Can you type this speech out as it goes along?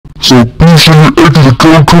sure you enter the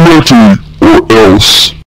code correctly, or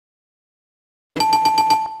else.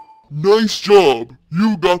 Nice job!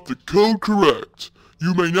 You got the code correct.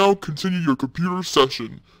 You may now continue your computer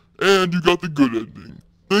session, and you got the good ending.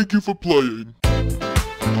 Thank you for playing.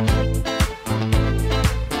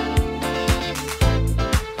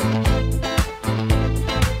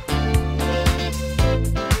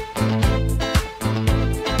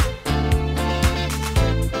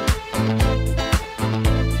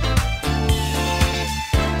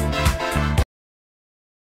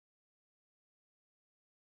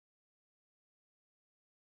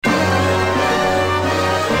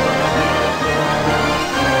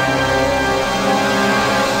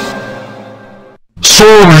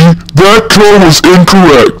 Sorry, that code was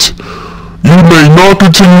incorrect. You may not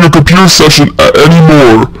continue your computer session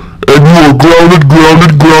anymore, and you are grounded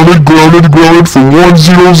for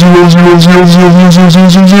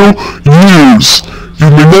 1,000,000,000 years. You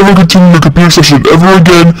may never continue your computer session ever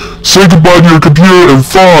again. Say goodbye to your computer in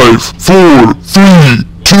 5, 4, 3,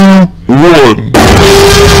 2, 1.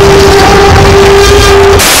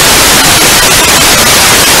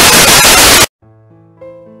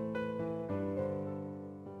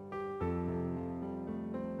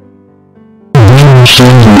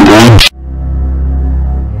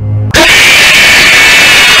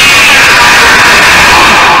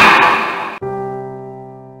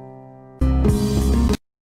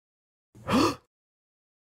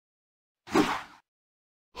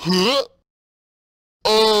 Huh?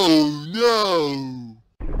 Oh no!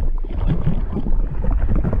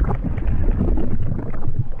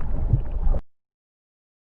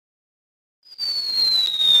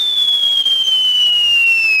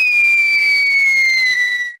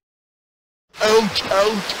 Ouch,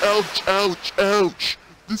 ouch, ouch, ouch, ouch!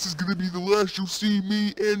 This is gonna be the last you'll see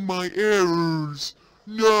me and my errors.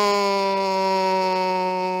 No!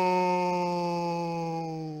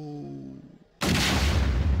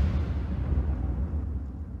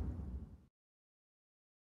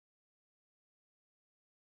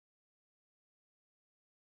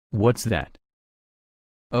 What's that?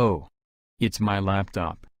 Oh. It's my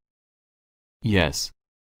laptop. Yes.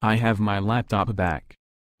 I have my laptop back.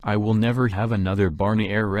 I will never have another Barney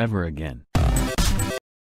error ever again.